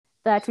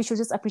that we should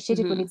just appreciate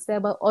it when Mm-hmm. it's there,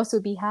 but also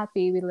be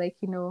happy with like,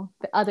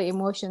 the other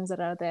emotions that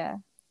are there.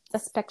 The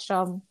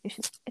spectrum. You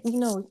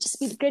should, just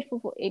be grateful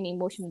for any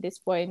emotion at this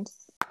point.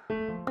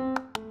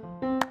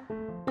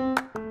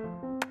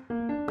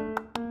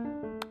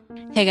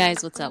 Hey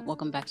guys, what's up?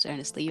 Welcome back to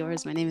Earnestly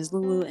Yours. My name is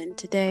Lulu, and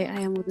today I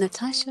am with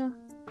Natasha.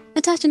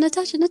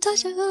 Natasha.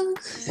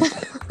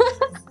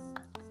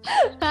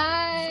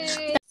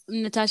 Hi.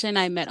 Natasha and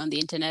I met on the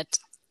internet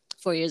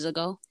 4 years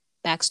ago.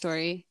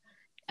 Backstory.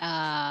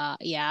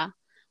 Yeah.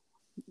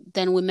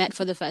 Then we met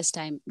for the first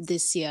time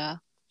this year, Yeah.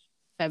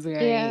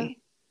 February.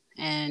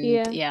 And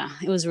Yeah. yeah,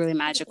 it was really Yeah.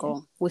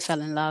 magical. We fell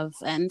in love,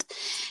 and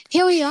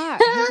here we are.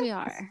 Here we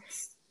are.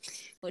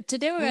 But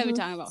today we're going to be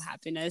Mm-hmm. talking about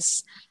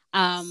happiness.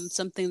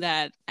 Something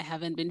that I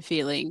haven't been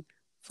feeling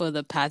for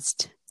the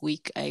past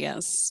week, I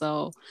guess.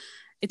 So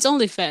it's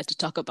only fair to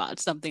talk about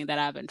something that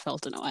I haven't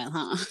felt in a while,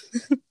 huh?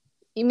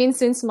 You mean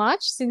since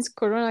March? Since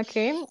Corona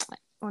came?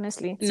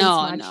 Honestly, since No,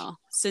 March. no.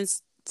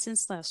 Since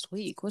last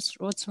week. What's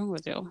wrong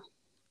with you?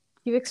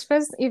 You've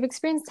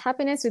experienced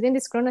happiness within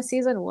this Corona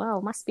season.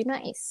 Wow, must be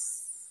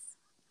nice.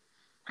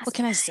 What Must be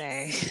can I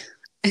say?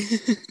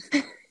 nice.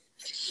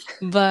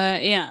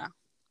 But yeah,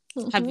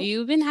 Mm-hmm.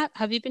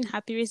 have you been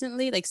happy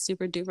recently? Like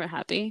super duper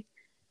happy?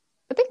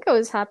 I think I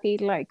was happy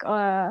like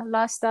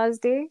last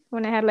Thursday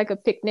when I had like a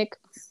picnic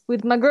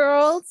with my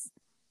girls.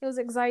 It was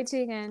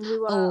exciting and we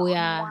were Oh on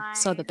yeah,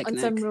 saw the wine, on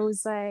some picnic.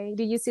 rosé.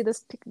 Did you see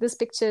this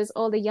pictures?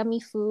 All the yummy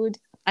food.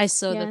 I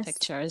saw the Yes.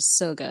 pictures.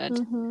 So good.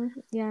 Mm-hmm.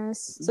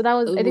 Yes. So that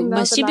was I think that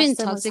was the Must you be last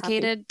time I was happy.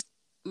 intoxicated?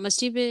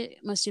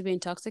 Must you be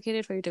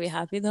intoxicated for you to be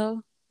happy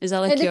though? Is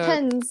that It like your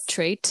depends.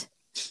 trait?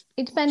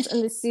 It depends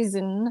on the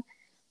season.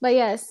 But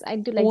yes, I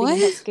do like being What?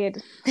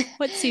 intoxicated.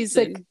 What So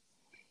season?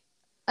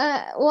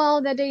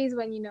 well, the days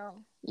when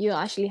you're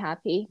actually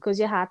happy because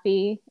you're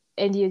happy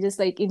and you're just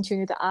like in tune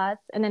with the earth,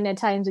 and then there are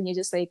times when you're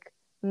just like,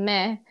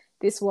 meh,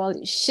 this world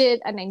is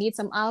shit, and I need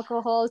some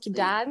alcohol to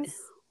dance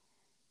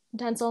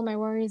all my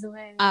worries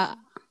away. Uh,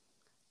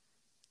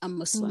 I'm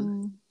Muslim.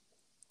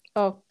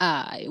 Mm.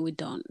 Oh, We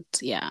don't.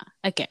 Yeah.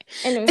 Okay.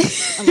 anyway,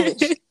 I'm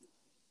rich.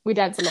 We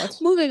dance a lot.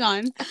 Moving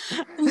on.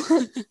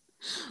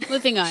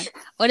 Moving on.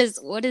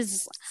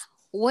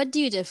 What do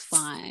you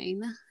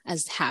define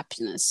as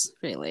happiness,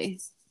 really?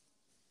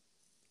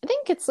 I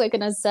think it's like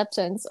an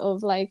acceptance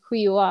of like who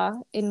you are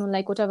in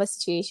like whatever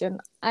situation.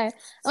 I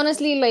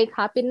honestly like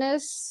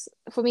happiness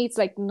for me. It's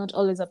like not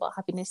always about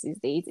happiness these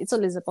days. It's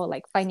always about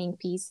like finding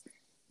peace,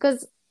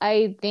 because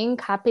I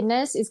think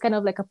happiness is kind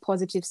of like a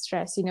positive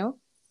stress.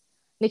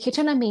 Like you're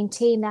trying to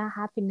maintain that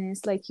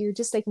happiness. Like you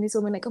just like in this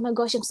moment, like, oh my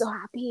gosh, I'm so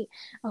happy.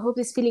 I hope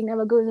this feeling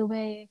never goes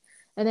away.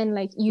 And then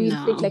like you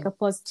inflict like No. a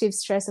positive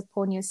stress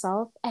upon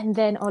yourself, and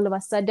then all of a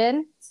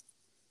sudden,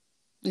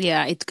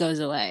 Yeah, it goes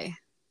away.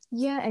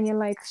 yeah, and you're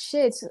like,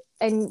 shit.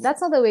 And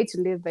that's not the way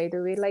to live, by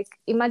the way. Like,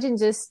 imagine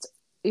just,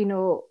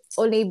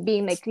 only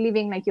being like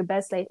living like your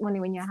best life only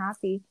when you're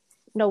happy,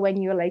 not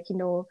when you're like,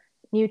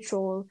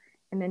 neutral.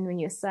 And then when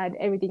you're sad,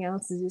 everything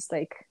else is just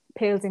like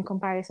pales in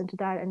comparison to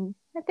that. And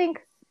I think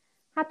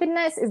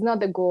happiness is not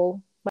the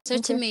goal. But So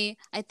to okay. me,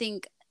 I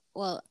think,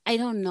 well, I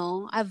don't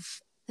know.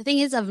 The thing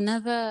is, I've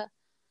never,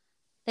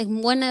 like,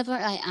 whenever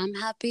I am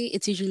happy,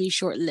 it's usually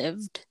short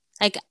lived.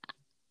 Like,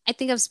 I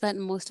think I've spent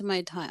most of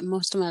my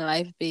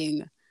life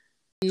being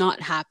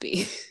not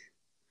happy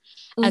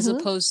as Mm-hmm.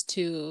 opposed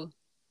to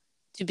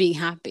being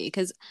happy.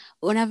 Because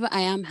whenever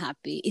I am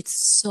happy, it's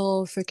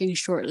so freaking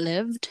short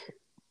lived.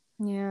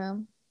 Yeah.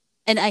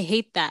 And I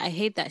hate that. I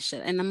hate that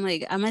shit. And I'm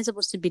like, am I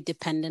supposed to be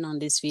dependent on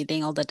this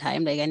feeling all the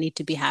time? Like, I need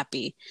to be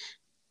happy.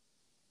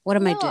 What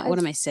am I No, doing? What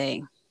am I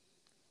saying?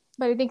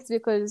 but I think it's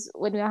because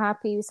when we're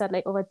happy, we start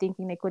like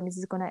overthinking like when this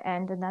is gonna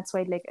end, and that's why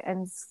it like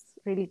ends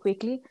really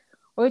quickly.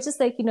 Or it's just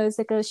like, it's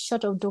like a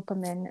shot of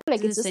dopamine.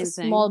 Like It's the it's just a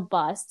same small thing.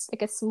 burst,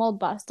 like a small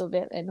burst of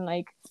it, and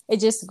like it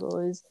just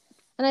goes.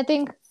 And I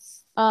think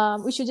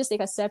we should just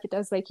like accept it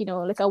as like,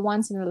 like a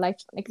once in a life,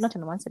 like not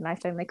in a once in a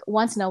lifetime, like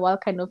once in a while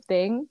kind of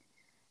thing.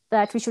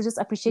 That we should just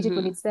appreciate it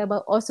when Hmm. it's there,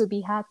 but also be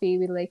happy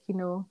with like,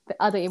 the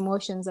other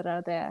emotions that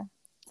are there.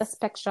 The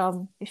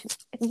spectrum. You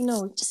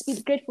should, just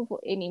be grateful for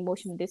any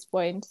emotion at this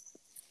point.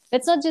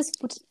 Let's not just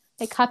put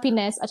like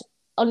happiness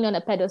only on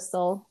a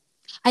pedestal,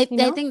 you I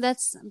know? think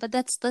that's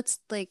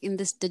like in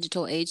this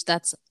digital age,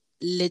 that's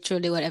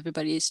literally what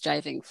everybody is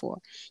striving for.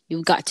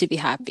 You've got to be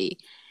happy.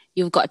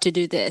 You've got to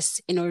do this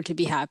in order to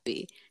be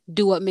happy.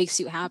 Do what makes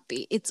you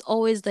happy. It's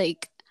always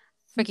like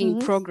freaking Mm-hmm.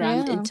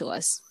 programmed Yeah. into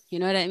us. You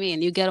know what I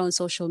mean? You get on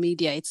social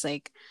media, it's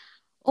like,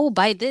 oh,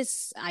 buy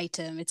this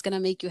item. It's gonna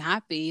make you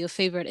happy. Your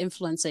favorite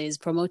influencer is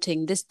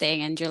promoting this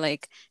thing, and you're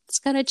like, it's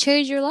gonna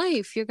change your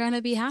life. You're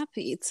gonna be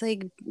happy. It's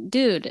like,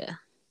 dude,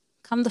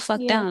 calm the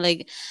fuck Yeah. down.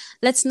 Like,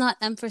 let's not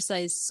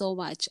emphasize so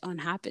much on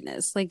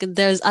happiness. Like,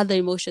 there's other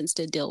emotions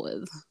to deal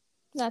with.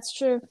 That's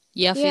true.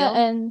 Yeah, Yeah, feel?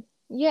 and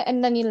yeah,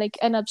 and then you like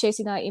end up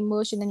chasing that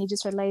emotion, and you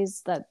just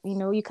realize that,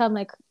 you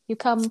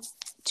come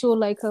to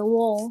like a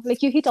wall.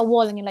 Like you hit a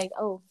wall and you're like,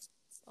 oh,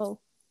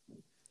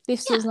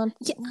 this Yeah, is not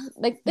yeah.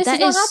 like this is That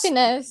not is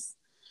happiness.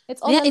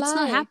 It's all Yeah, a it's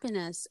not lie.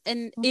 happiness,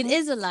 and it Mm-hmm.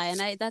 is a lie.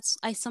 And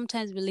I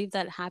sometimes believe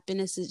that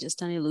happiness is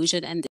just an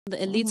illusion, and the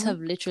elites Mm-hmm. have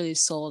literally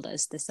sold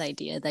us this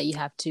idea that you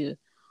have to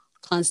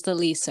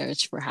constantly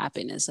search for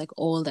happiness like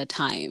all the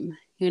time,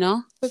 you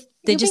know? But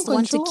They you're being just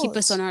want to keep controlled.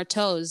 us on our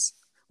toes.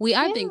 We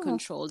are being Yeah.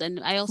 controlled, and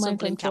I also Mind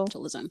blame control.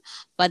 capitalism,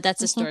 but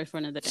that's a Mm-hmm. story for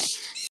another day.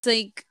 It's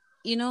like,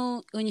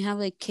 when you have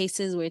like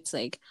cases where it's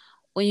like,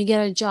 when you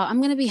get a job,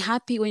 I'm gonna be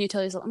happy when you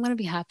tell yourself, I'm gonna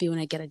be happy when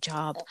I get a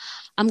job.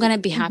 I'm gonna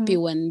be happy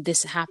Mm-hmm. when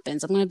this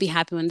happens. I'm gonna be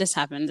happy when this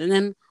happens. And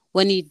then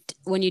when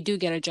you do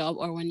get a job,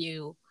 or when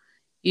you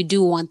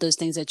do want those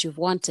things that you've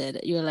wanted,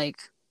 you're like,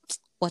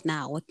 what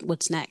now?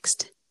 What's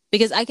next?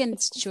 Because I can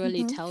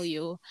surely Mm-hmm. tell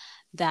you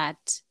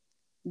that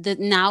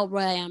now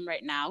where I am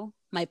right now,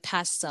 my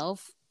past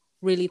self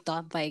really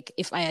thought like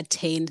if I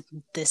attained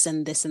this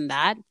and this and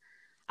that,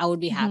 I would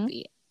be Mm-hmm.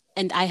 happy.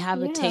 And I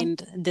have Yeah.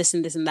 attained this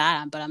and this and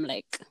that, but I'm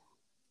like,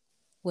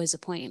 where's the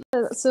point?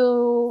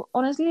 So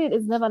honestly,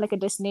 it's never like a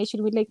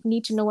destination. We like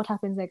need to know what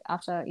happens like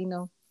after,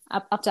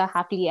 after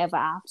happily ever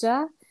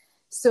after.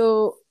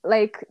 So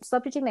like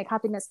stop treating like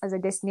happiness as a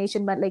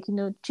destination, but like,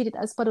 treat it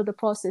as part of the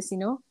process,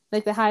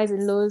 like the highs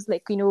and lows,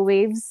 like,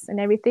 waves and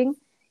everything.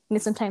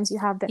 Sometimes you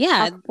have the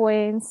Yeah, up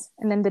points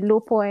and then the low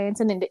points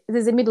and then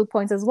there's the middle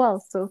points as well.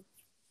 So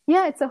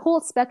yeah, it's a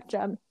whole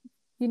spectrum,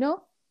 you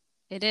know?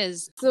 it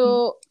is.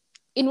 So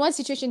in what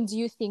situation do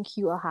you think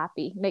you are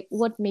happy? Like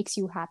what makes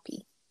you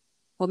happy?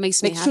 What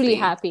makes me Like truly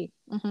happy?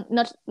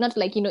 happy. Not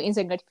like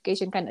instant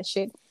gratification kind of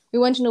shit. We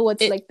want to know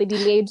what's It like the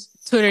delayed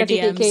Twitter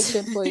DMs.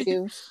 gratification for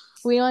you.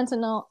 We want to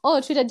know, oh,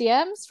 Twitter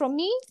DMs from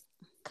me,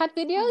 cat Oh,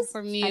 videos.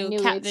 from I you,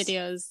 knew cat it.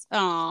 videos.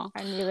 Oh,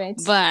 I knew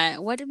it.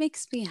 but what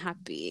makes me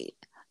happy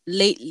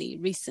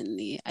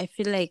recently, I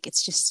feel like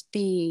it's just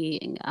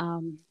being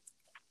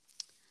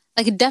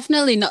like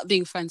definitely not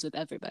being friends with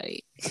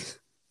everybody.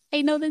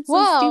 I know that's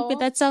so stupid. Wow.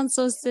 That sounds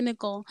so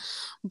cynical,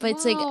 but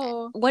it's like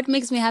Wow. what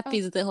makes me happy Oh,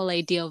 is the whole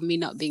idea of me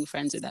not being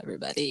friends with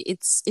everybody.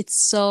 It's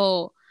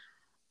so,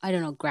 I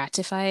don't know,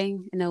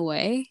 gratifying in a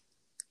way.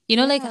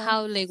 Like yeah.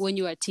 how like when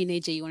you were a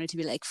teenager, you wanted to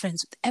be like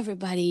friends with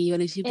everybody. You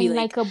wanted to be And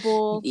like,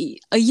 likable.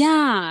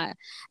 yeah.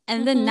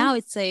 And then Mm-hmm. now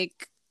it's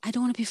like I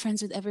don't want to be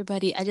friends with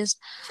everybody. I just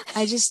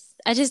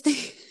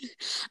think,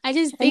 I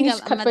just I think need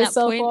to I'm cut at that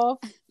myself point. off.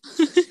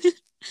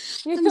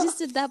 I'm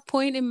just at that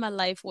point in my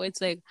life where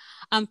it's like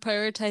I'm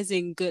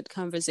prioritizing good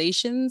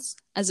conversations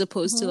as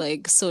opposed to Mm-hmm.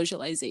 like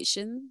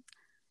socialization,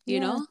 you Yeah.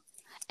 know?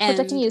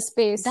 Protecting And your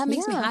space. that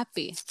makes me Yeah.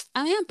 happy.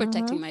 I am Mm-hmm.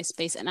 protecting my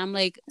space, and I'm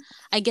like,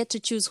 I get to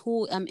choose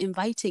who I'm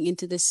inviting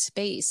into this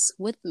space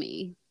with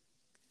me.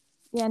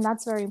 Yeah, and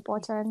that's very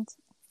important.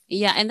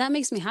 Yeah, and that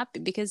makes me happy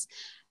because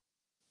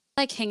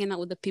I like hanging out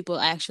with the people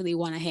I actually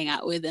want to hang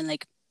out with and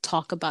like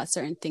talk about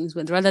certain things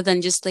with, rather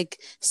than just like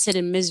sit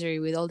in misery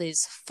with all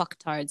these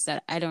fucktards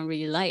that I don't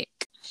really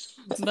like.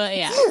 But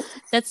yeah,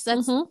 that's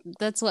that's Mm-hmm.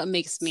 that's what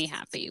makes me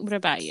happy. What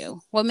about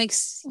you? What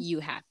makes you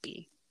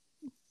happy?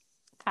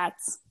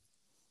 Cats.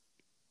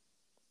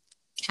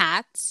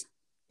 Cats?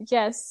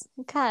 Yes,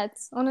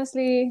 cats.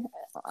 Honestly,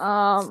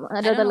 I'd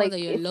I don't rather know like whether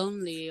you're if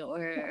lonely or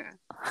are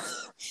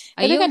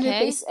I think you I'd okay?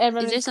 replace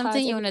everyone Is there with something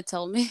cats. you want to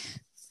tell me?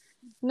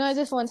 No, I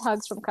just want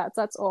hugs from cats.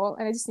 That's all,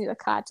 and I just need a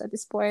cat at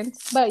this point.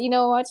 But you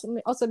know what?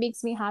 Also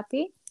makes me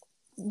happy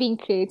being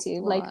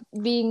creative, like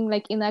What? being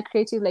like in that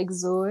creative like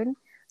zone.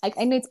 Like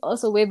I know it's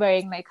also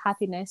wavering like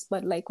happiness,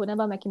 but like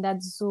whenever I'm like in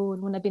that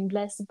zone, when I've been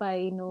blessed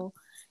by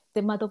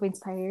the mother of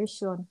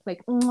inspiration,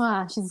 like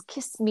mwah, she's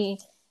kissed me,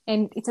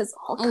 and it has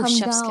all Oh, come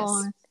chef's kiss.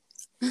 down.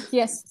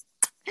 Yes.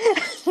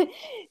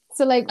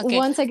 So like Okay.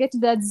 once I get to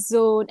that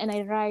zone and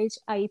I write,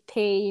 I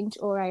paint,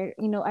 or I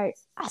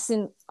as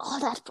in all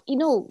that,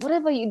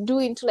 whatever you do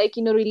into like,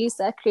 release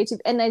that creative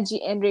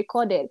energy and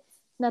record it.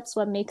 That's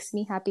what makes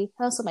me happy.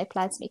 Also my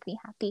plants make me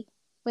happy.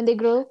 When they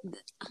grow,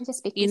 they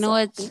just make me so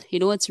happy. You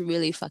know what's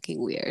really fucking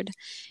weird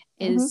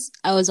Mm-hmm. is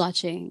I was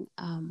watching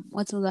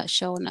what's that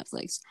show on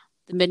Netflix?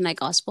 The Midnight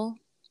Gospel,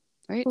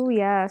 right? Oh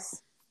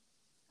yes.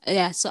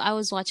 Yeah, so I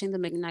was watching The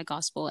Midnight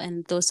Gospel,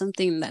 and there was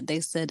something that they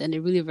said and it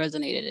really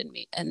resonated in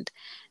me. And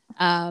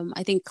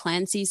I think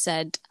Clancy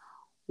said,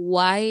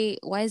 why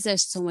is there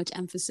so much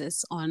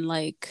emphasis on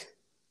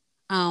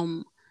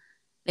um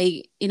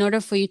like in order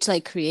for you to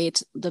like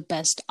create the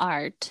best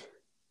art,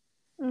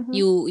 Mm-hmm.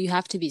 you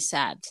have to be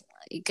sad.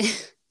 Like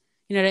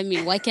you know what I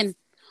mean?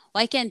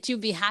 Why can't you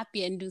be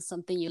happy and do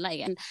something you like?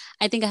 And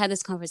I think I had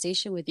this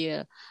conversation with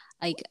you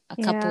like a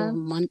Yeah.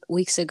 couple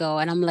weeks ago,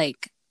 and I'm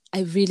like,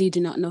 I really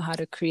do not know how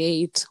to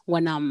create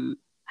when I'm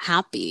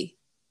happy.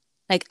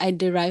 Like I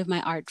derive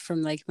my art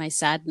from like my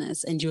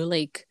sadness, and you're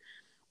like,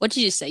 what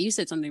did you say? You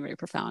said something very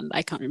profound.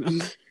 I can't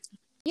remember.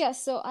 Yeah,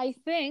 so I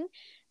think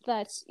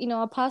that,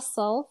 our past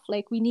self,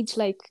 like we need to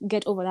like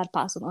get over that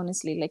person,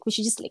 honestly. Like we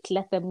should just like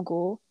let them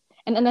go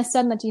and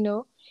understand that,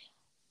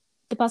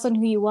 the person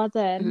who you are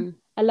then Mhm.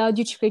 allowed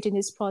you to create in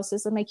this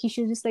process, and like you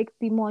should just like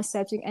be more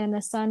accepting and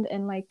understand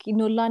and like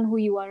learn who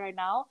you are right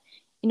now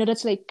in order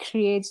to like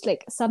create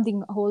like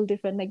something whole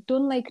different. Like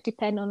don't like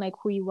depend on like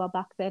who you were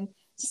back then.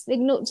 Just like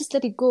no, just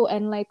let it go.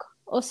 And like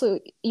also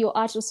your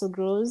art also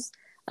grows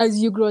as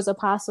you grow as a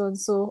person.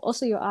 So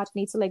also your art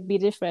needs to like be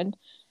different.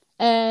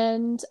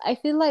 And I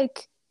feel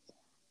like,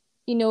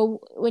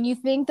 when you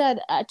think that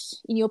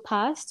in your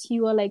past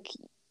you are like,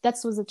 that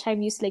was the time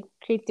you used to like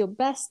create your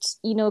best,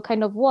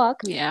 kind of work.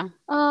 Yeah.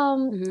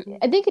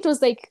 I think it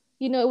was like,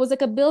 it was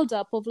like a build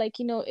up of like,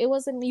 it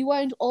wasn't, you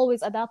weren't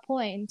always at that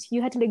point.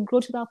 You had to like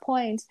grow to that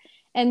point.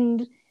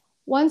 And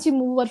once you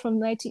move on from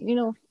once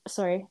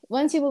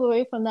you move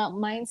away from that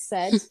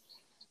mindset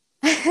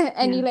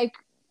and you Yeah. like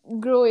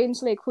grow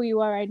into like who you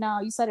are right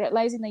now, you start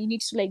realizing that you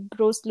need to like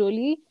grow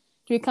slowly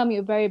to become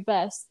your very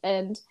best.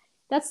 And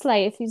that's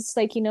life. It's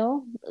like,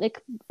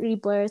 like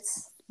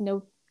rebirth,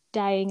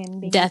 dying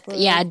and being Death.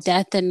 Yeah. rebirthed.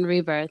 Death and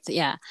rebirth.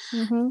 Yeah.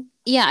 Mm-hmm.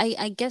 Yeah.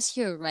 I guess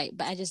you're right,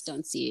 but I just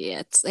don't see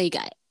it. It's like,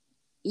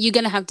 you're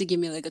going to have to give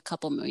me like a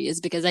couple more years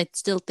because I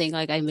still think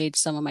like I made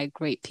some of my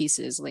great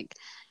pieces, like,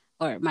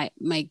 or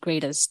my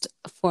greatest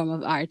form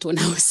of art when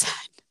I was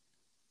sad.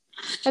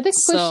 I think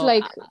push So,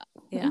 like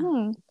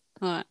yeah.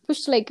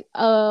 push like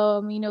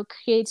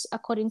create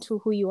according to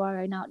who you are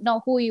right now,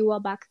 not who you were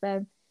back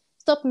then.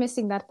 Stop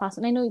missing that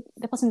person. I know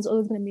the person is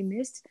always going to be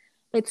missed,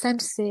 but it's time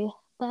to say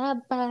bye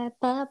bye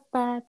bye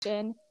bye.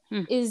 Jen,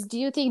 do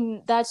you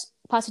think that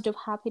passage of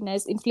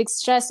happiness inflicts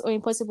stress or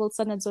impossible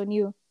standards on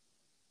you?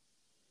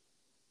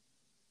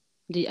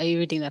 Are you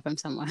reading that from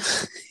someone?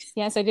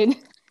 Yes, I did.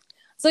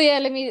 So yeah,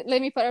 let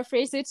me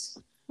paraphrase it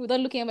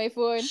without looking at my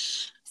phone.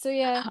 So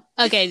yeah.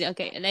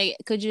 Okay. Like,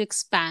 could you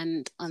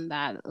expand on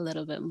that a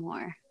little bit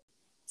more?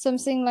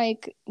 Something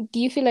like, do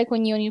you feel like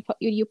when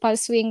you're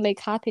pursuing like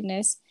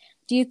happiness,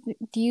 do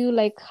you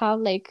like have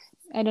like,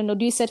 I don't know,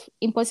 do you set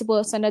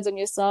impossible standards on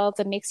yourself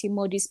that makes you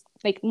more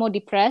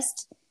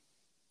depressed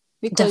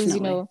because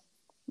Definitely.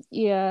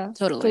 yeah,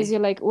 because Totally. you're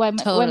like, why am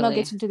I Totally.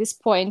 getting to this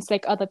point? It's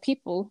like other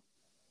people.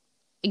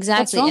 What's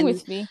Exactly. wrong And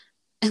with me?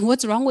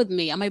 what's wrong with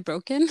me? Am I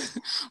broken?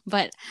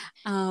 But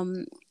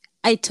um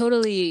I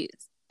totally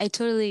I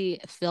totally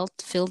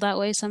feel that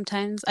way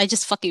sometimes. I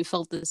just fucking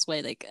felt this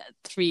way like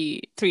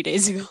 3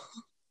 days ago.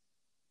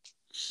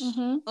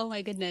 Mm-hmm. Oh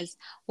my goodness.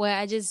 Where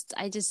I just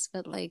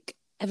felt like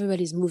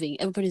everybody's moving.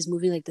 Everybody's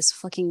moving like this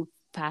fucking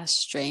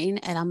fast train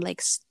and I'm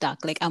like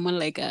stuck. Like I'm on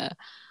like a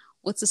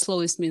what's the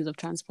slowest means of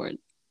transport?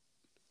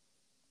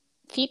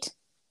 Feet.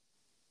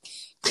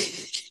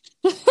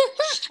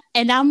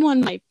 And I'm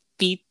on my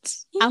feet.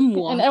 I'm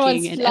And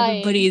everyone's walking and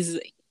flying.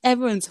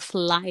 everyone's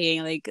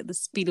flying like the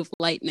speed of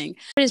lightning.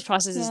 Everybody's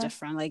process is Yeah.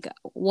 different. Like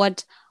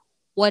what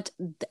what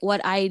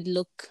I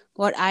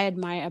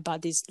admire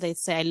about these,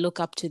 let's say I look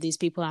up to these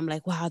people, I'm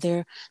like, wow,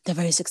 they're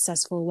very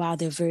successful, wow,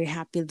 they're very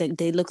happy,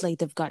 they look like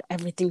they've got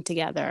everything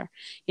together,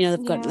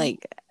 they've got Yeah.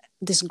 like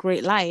this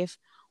great life.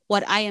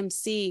 What I am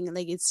seeing,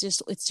 like it's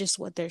just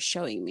what they're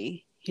showing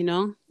me,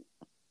 like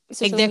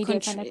Social media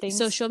kind of things.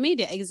 social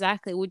media,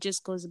 exactly, which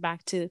just goes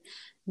back to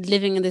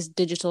living in this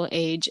digital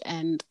age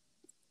and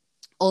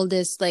all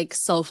this like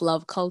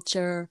self-love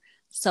culture,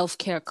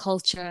 self-care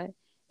culture.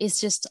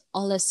 It's just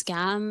all a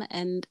scam,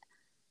 and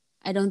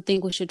I don't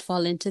think we should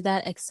fall into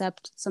that,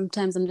 except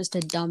sometimes I'm just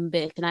a dumb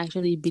bitch and I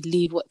actually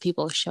believe what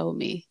people show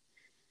me.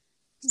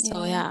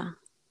 So Yeah. yeah,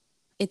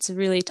 it's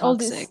really All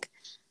this toxic.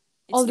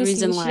 It's all the these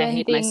reason why I Lucian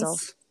hate things.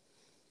 myself.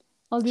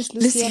 All these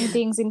Lucian Lucienne.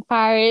 things in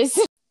Paris.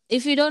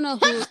 If you don't know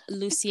who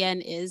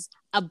Lucienne is,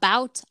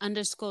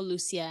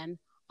 about_Lucienne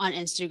on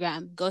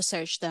Instagram, go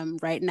search them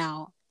right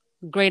now.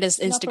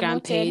 Greatest Not Instagram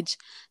promoted. page.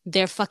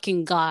 They're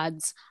fucking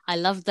gods. I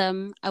love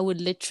them. I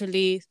would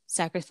literally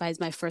sacrifice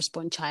my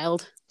firstborn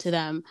child to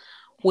them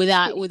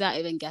without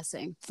even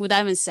guessing,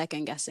 without even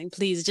second guessing.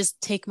 Please just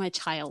take my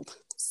child.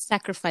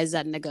 Sacrifice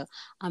that nigga.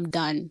 I'm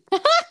done.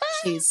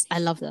 Please. I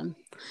love them.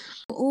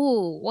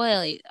 Oh,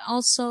 well,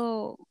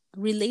 also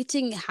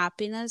relating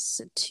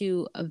happiness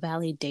to a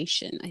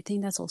validation. I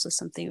think that's also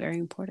something very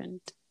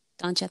important.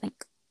 Don't you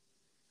think?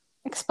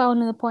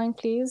 Expound on the point,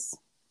 please.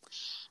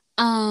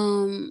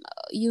 Um,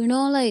 you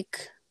know,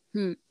 like,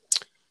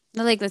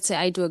 like let's say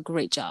I do a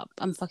great job.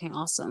 I'm fucking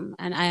awesome,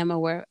 and I am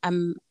aware.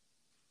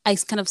 I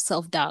kind of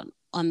self-doubt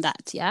on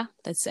that. Yeah,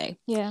 let's say.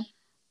 Yeah.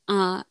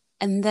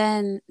 And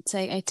then it's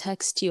like I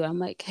text you. I'm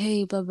like,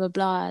 hey, blah blah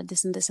blah,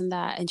 this and this and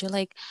that, and you're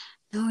like,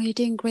 no, you're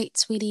doing great,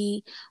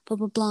 sweetie. Blah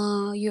blah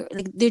blah. You're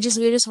like, you're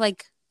just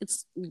like,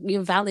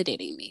 you're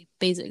validating me.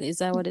 Basically, is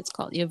that what it's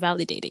called? You're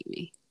validating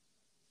me.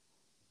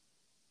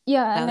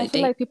 Yeah, and I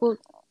feel Validate. like people,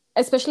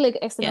 especially like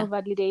external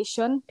Yeah.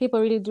 validation, people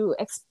really do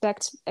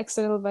expect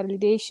external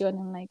validation,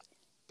 and like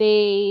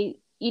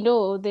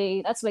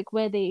that's like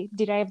where they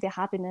derive their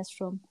happiness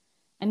from.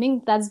 I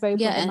think that's very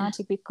Yeah, and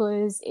problematic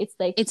because it's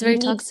like it's very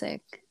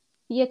toxic.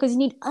 because you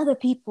need other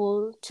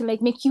people to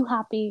like make you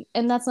happy,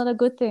 and that's not a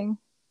good thing.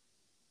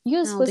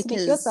 You're No, supposed to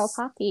make yourself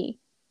because happy.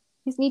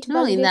 You need to not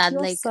only validate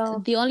that, like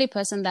yourself. the only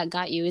person that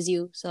got you is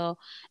you. So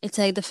it's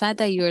like the fact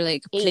that you're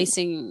like Hey,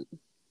 placing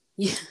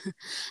yeah,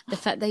 the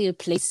fact that you're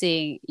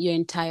placing your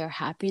entire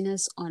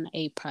happiness on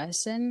a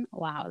person,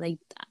 wow, like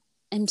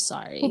I'm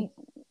sorry. who Like,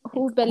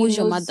 who barely who's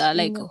your knows, mother?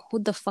 Like, who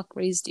the fuck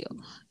raised you?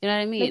 You know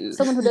what I like mean?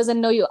 someone who doesn't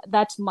know you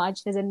that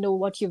much, doesn't know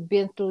what you've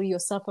been through, your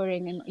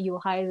suffering and your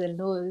highs and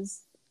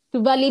lows.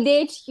 to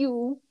validate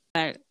you.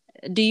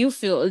 Do you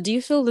feel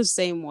the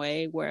same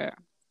way where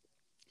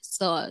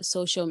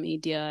social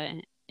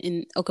media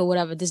in okay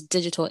whatever this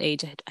digital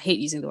age, I hate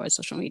using the word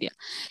social media,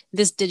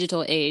 this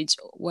digital age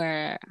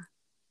where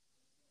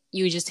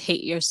you just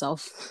hate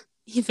yourself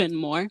even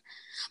more?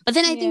 But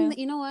then I think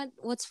Yeah. that,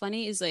 what's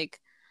funny is like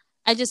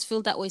I just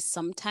feel that way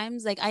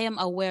sometimes. Like I am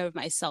aware of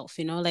myself,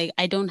 like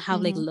I don't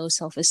have like Mm-hmm. low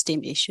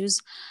self-esteem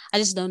issues. I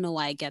just don't know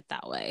why I get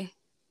that way.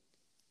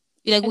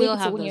 Like I we think all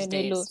it's have when you're those in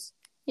your days. lows.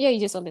 Yeah, you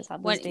just always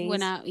have those When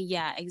days. I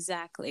yeah,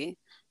 exactly.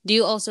 Do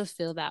you also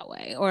feel that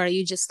way? Or are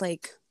you just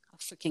like a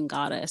freaking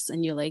goddess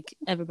and you're like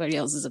everybody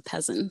else is a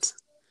peasant?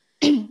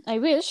 I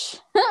wish.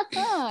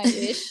 I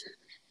wish.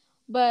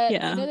 But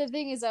Yeah. the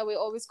thing is that we're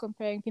always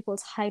comparing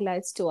people's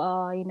highlights to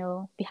our,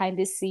 behind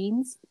the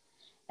scenes.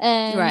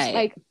 And Right.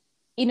 like,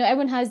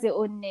 everyone has their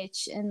own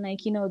niche and like,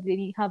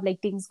 they have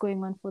like things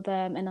going on for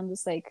them. And I'm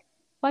just like,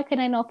 why can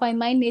I not find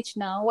my niche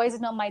now? Why is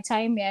it not my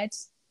time yet?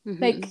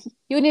 Mm-hmm. Like,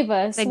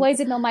 universe, Like why is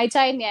it not my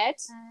time yet?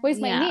 Where's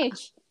my yeah.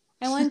 niche?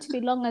 I want to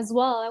belong as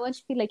well. I want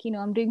to feel like,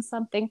 I'm doing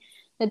something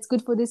that's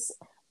good for this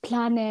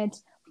planet,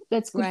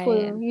 that's good Right.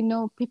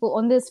 for, people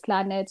on this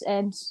planet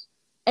and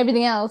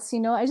everything else,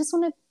 I just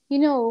want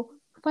to,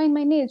 find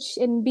my niche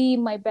and be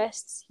my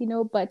best,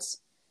 but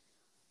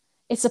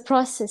it's a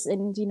process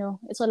and,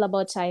 it's all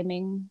about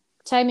timing.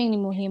 Timing ni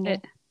muhimu.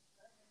 It,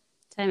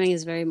 timing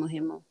is very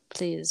muhimu.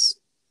 Please.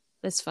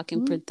 Let's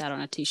fucking Mm. print that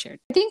on a t-shirt.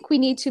 I think we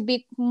need to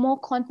be more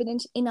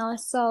confident in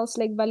ourselves,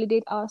 like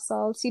validate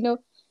ourselves,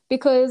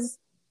 because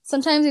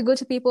sometimes we go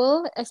to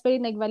people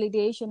expecting like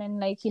validation and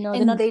like, they're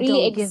And not they really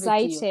don't give it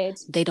to you. excited.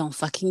 They don't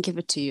fucking give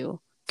it to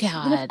you. They're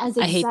not God, as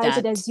I hate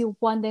excited that. as you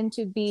want them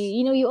to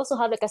be. You also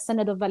have like a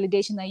standard of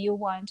validation that you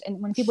want. And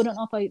when people don't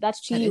offer that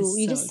to That you, is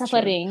you're so just true.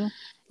 suffering.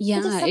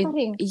 You're just Yeah,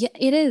 suffering.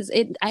 it is.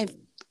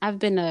 I've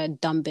been a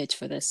dumb bitch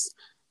for this.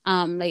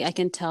 Like I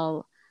can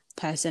tell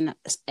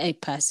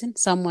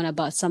someone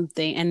about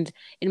something, and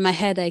in my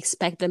head I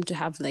expect them to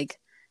have like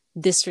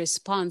this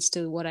response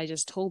to what I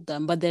just told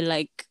them, but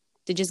they're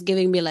just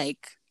giving me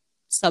like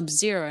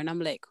sub-zero, and I'm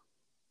like,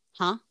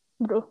 huh?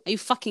 Bro, Are you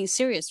fucking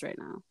serious right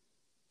now?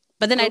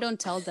 But then I bro, don't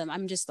tell them.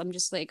 I'm just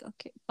like,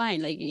 okay,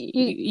 fine. Like you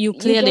you you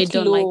clearly get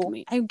don't like low.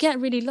 me. I get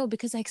really low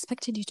because I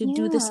expected you to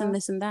do this and Yeah.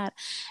 this and that,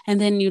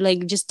 and then you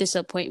like just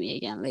disappoint me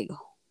again. Like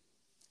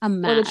I'm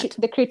Or mad.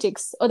 the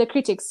critics, or the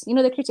critics,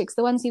 the critics,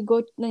 the ones you go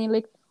and you're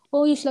like,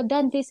 oh, you should have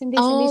done this and this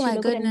and Oh this, you my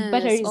would have gotten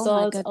better goodness. Oh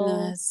my results. Oh,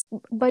 goodness.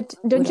 but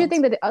What don't you else?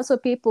 think that there are also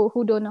people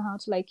who don't know how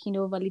to like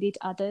validate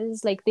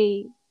others? Like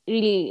they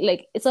really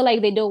like it's not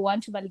like they don't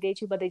want to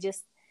validate you, but they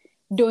just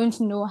don't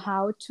know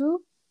how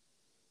to.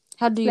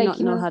 How do you Like not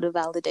know how to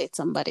validate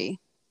somebody?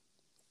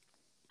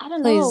 I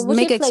don't know. Please What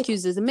make if like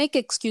excuses. Make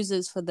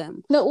excuses for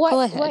them. no Go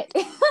what ahead.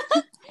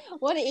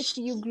 what if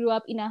you grew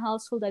up in a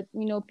household that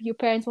your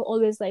parents were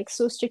always like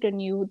so strict on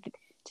you,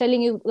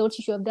 telling you what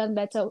you should have done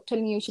better,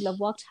 telling you should have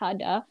worked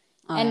harder,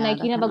 Oh and yeah, like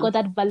you that never kind of.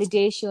 got that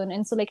validation,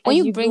 and so like When as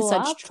you you bring grow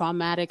such up,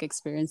 traumatic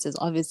experiences,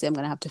 obviously I'm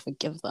gonna have to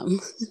forgive them.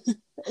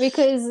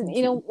 because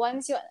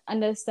once you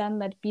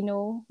understand that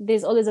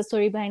there's always a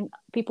story behind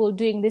people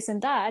doing this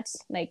and that,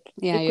 like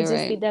Yeah, it could you're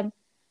just be right. them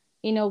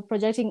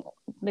projecting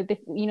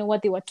like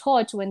what they were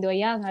taught when they were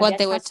younger, the What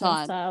they were attachment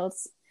taught.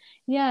 styles.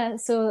 Yeah,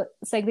 so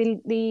it's like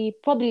they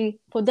probably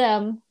for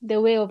them the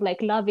way of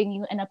like loving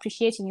you and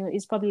appreciating you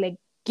is probably like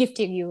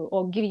gifting you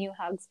or giving you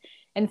hugs,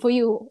 and for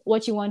you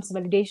what you want is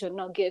validation,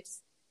 not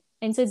gifts.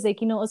 And so it's like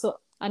also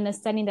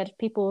understanding that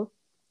people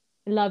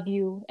love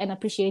you and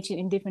appreciate you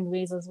in different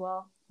ways as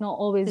well, not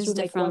always There's through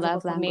like different words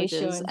of love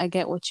languages. affirmation. I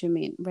get what you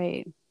mean.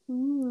 Right.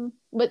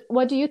 But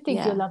what do you think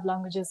your Yeah. love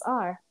languages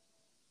are?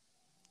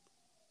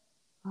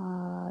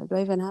 Do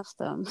I even have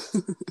them?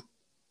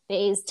 There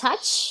is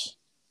touch,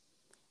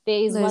 there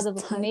is words There's of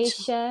touch.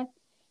 affirmation,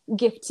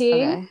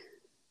 gifting. Okay.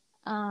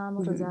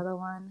 What was the Hmm. other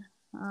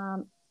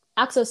one?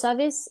 Acts of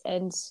service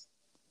and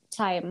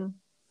time.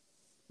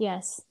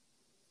 Yes,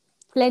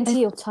 I,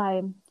 plenty of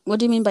time. what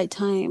do you mean by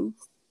time?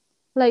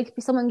 Like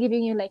someone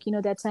giving you like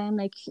that time,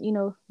 like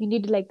you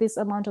need like this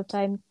amount of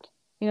time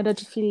in order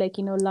to feel like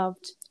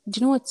loved. Do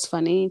you know what's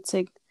funny? It's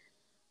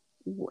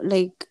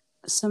like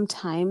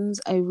sometimes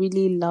I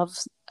really love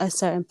a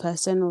certain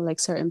person or like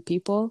certain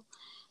people,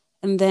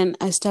 and then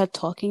I start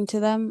talking to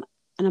them,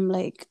 and I'm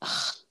like, "Ugh,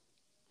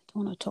 I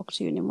don't want to talk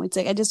to you anymore." It's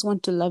like I just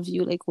want to love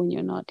you like when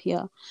you're not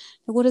here.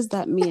 Like, what does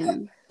that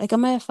mean? Like,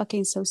 am I a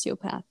fucking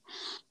sociopath?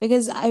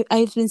 Because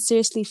I've been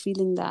seriously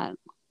feeling that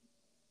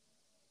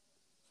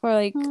for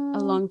like a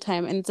Hmm. long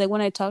time, and it's like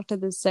when I talk to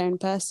this certain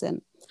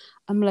person,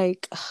 I'm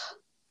like,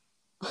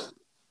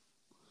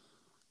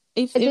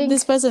 if I if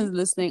this think person's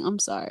listening, I'm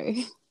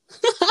sorry.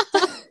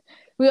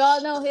 we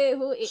all know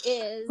who it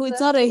Who is.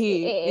 it's not a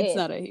he. It's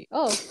not a he.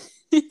 Oh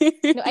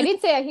no, I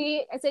didn't say a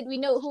he. I said we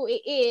know who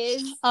it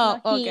is, Oh,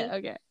 not okay, he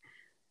okay.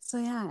 So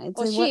yeah, it's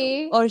or like what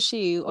she or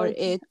she or or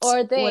it,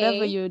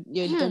 whatever they. you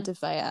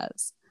identify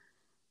as.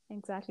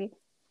 Exactly.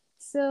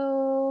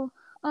 So,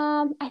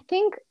 I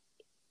think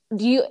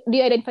do you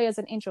identify as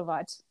an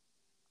introvert?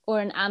 or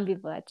an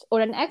ambivert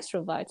or an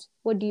extrovert?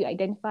 What do you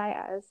identify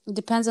as? It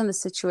depends on the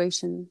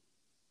situation.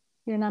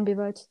 You're an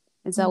ambivert.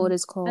 Is that what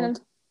it's called? And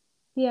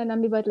an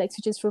ambivert like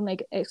switches from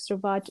like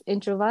extrovert,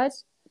 introvert.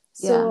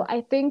 So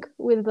I think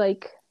with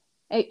like,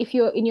 if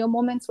you're in your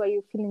moments where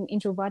you're feeling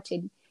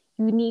introverted,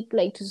 you need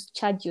like to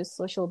charge your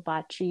social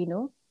battery, you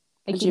know?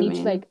 Like What you do you need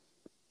to mean?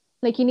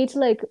 like you need to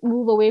like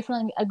move away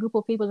from a group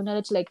of people in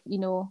order to like, you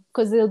know,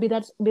 because there'll be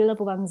that build up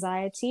of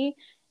anxiety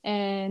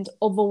and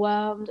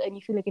overwhelmed, and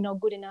you feel like you're not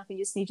good enough, and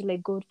you just need to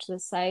like go to the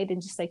side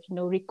and just like, you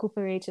know,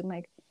 recuperate and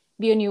like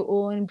be on your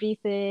own,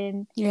 breathe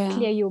in,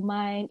 clear your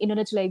mind in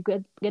order to like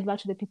get back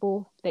to the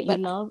people that you But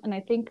love. And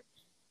I think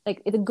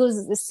like it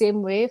goes the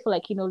same way for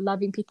like, you know,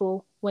 loving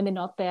people when they're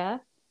not there,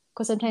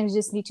 because sometimes you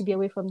just need to be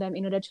away from them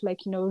in order to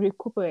like, you know,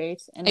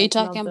 recuperate and are you like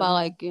love talking them. about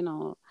like, you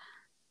know,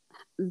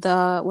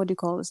 the, what do you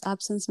call this?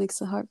 Absence makes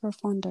the heart grow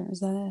fonder. Is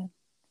that it?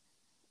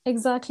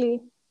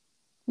 Exactly.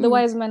 The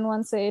wise man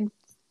once said,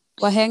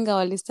 Wahenga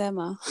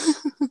walisema.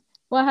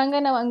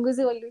 wahanga na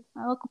wanguzi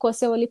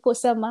hawakukosea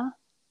waliposema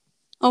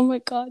Oh my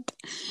god.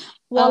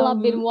 wala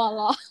bin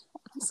wala.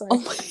 I'm sorry. Oh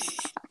my...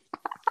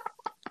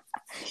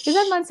 Is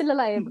that man still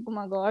alive? Oh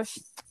my gosh.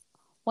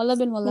 Wala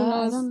bin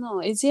wala. I don't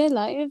know. Is he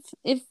alive?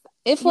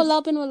 If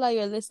Wala bin wala,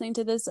 you're listening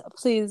to this,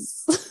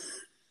 please.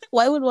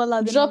 Why would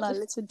Wala bin wala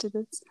listen to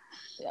this?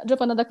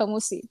 Drop another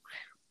kamusi.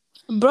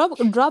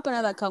 Drop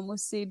another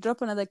kamusi.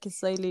 Drop another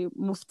Kiswahili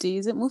mufti.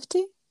 Is it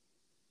mufti?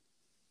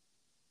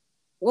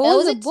 What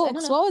was the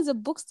books? What was the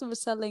books they were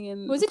selling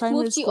in was it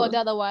primary mufti school? Or the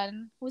other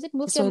one? Was it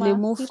mufti? Kiswahili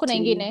mufti. Kuna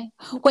ingine.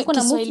 Wait,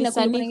 Kiswahili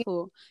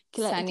sanifu.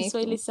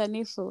 Kiswahili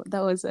sanifu.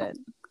 That was it.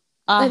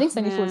 I think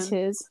sanifu was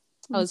his.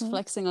 I was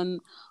flexing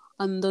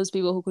on those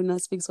people who could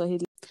not speak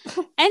Swahili.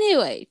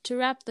 Anyway, to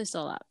wrap this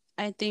all up,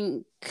 I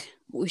think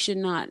we should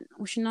not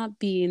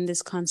be in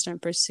this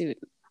constant pursuit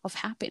of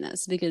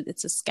happiness, because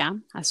it's a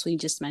scam, as we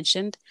just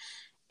mentioned,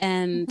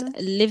 and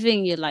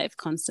living your life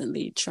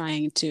constantly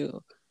trying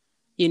to,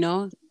 you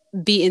know,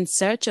 be in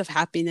search of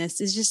happiness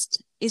is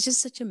just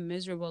such a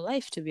miserable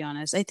life, to be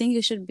honest. I think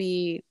you should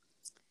be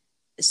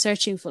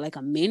searching for like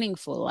a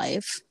meaningful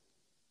life.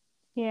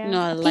 Yeah, you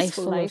know, a life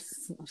full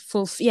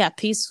of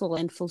peaceful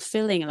and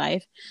fulfilling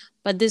life.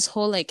 But this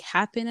whole like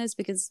happiness,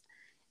 because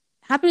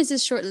happiness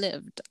is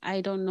short-lived.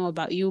 I don't know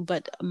about you,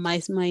 but in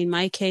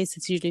my case,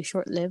 it's usually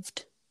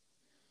short-lived.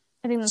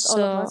 I think that's all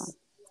of us.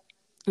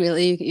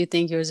 Really, you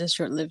think yours is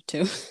short-lived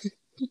too?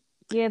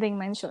 Yeah, I think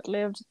mine's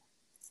short-lived.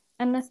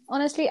 And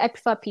honestly, I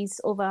prefer peace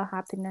over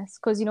happiness,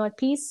 because, you know, at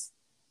peace,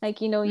 like,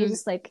 you know, you're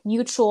just like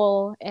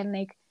neutral, and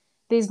like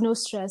there's no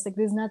stress, like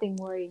there's nothing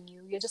worrying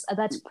you. You're just at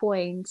that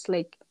point,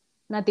 like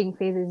nothing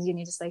phases you, and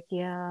you're just like,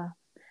 yeah,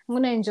 I'm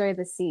gonna enjoy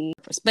the sea.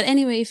 But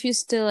anyway, if you're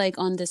still like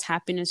on this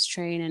happiness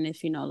train, and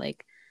if, you know,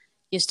 like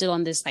you're still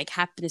on this like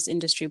happiness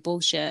industry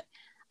bullshit,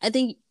 I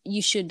think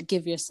you should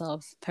give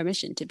yourself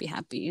permission to be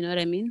happy. You know what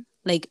I mean?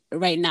 Like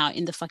right now,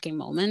 in the fucking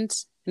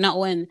moment, not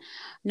when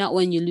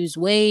you lose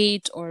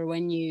weight, or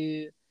when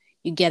you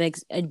get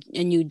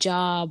a new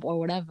job or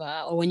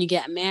whatever, or when you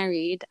get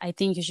married. I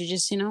think you should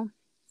just, you know,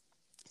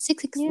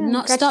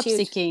 stop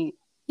seeking.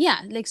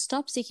 Yeah, like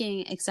stop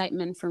seeking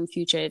excitement from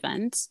future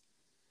events,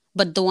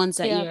 but the ones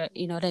that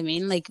you know what I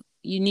mean? Like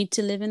you need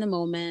to live in the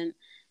moment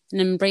and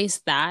embrace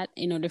that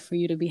in order for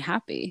you to be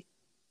happy.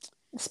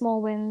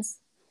 Small wins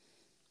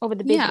over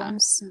the big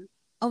ones.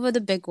 Over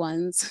the big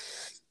ones.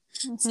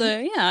 So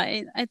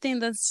yeah, I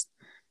think that's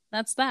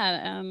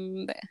that.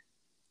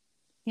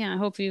 Yeah, I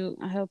hope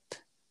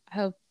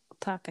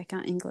fuck, I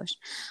can't English.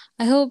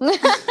 I hope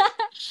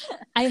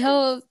I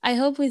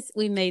hope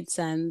we made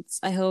sense.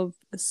 I hope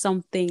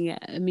something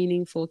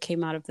meaningful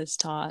came out of this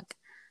talk.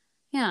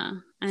 Yeah,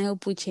 I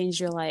hope we changed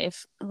your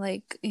life.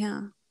 Like,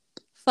 yeah.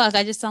 Fuck,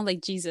 I just sound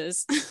like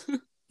Jesus.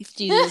 If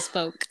Jesus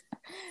spoke.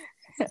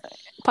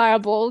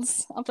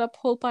 Parables. After a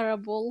whole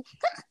parable.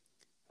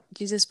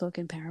 Jesus spoke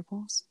in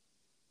parables?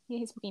 Yeah,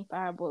 he spoke in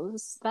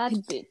parables. That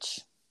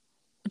bitch.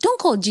 Don't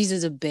call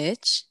Jesus a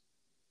bitch.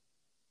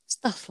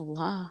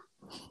 Astaghfirullah.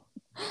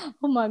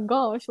 Oh my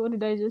gosh, what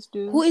did I just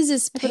do? Who is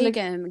this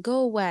pagan? Go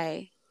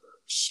away.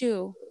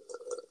 Shoo.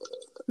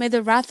 May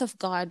the wrath of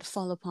God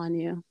fall upon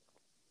you.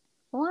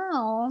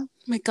 Wow.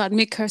 My God,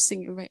 me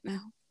cursing you right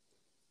now.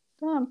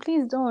 Damn,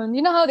 please don't.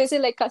 You know how they say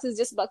like curses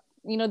just back,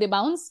 you know, they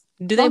bounce?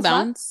 Do they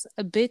bounce?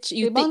 A bitch?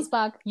 They bounce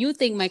back. You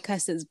think my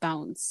curses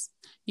bounce.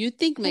 You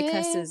think my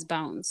curses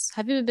bounce.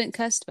 Have you ever been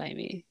cursed by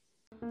me?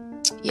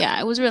 Yeah,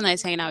 it was real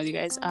nice hanging out with you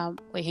guys.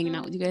 Hanging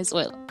out with you guys.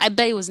 Well, I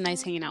bet it was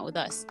nice hanging out with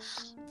us.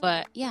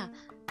 But yeah.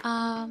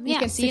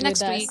 See you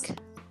next week.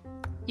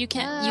 You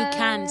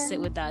can sit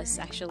with us,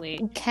 actually.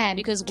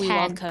 Because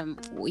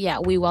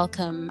we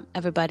welcome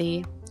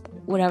everybody,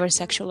 whatever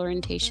sexual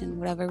orientation,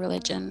 whatever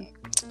religion.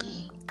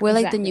 We're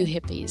like the new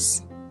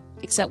hippies,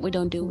 except we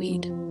don't do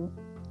weed.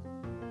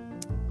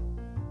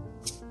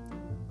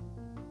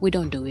 We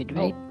don't do weed,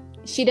 right?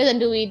 Oh, she doesn't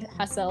do weed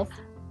herself.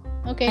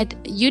 Okay.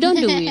 You don't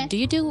do weed. Do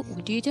you do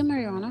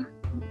marijuana?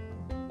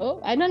 Oh,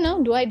 I don't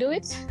know. Do I do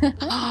it?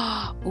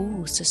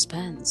 Oh,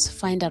 suspense.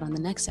 Find out on the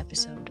next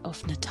episode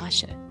of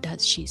Natasha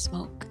Does She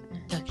Smoke?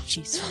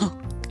 She's so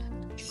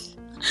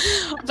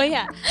but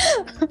yeah.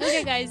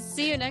 Okay, guys.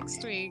 See you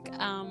next week.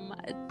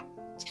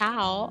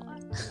 Ciao.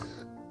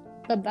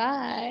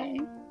 Bye-bye.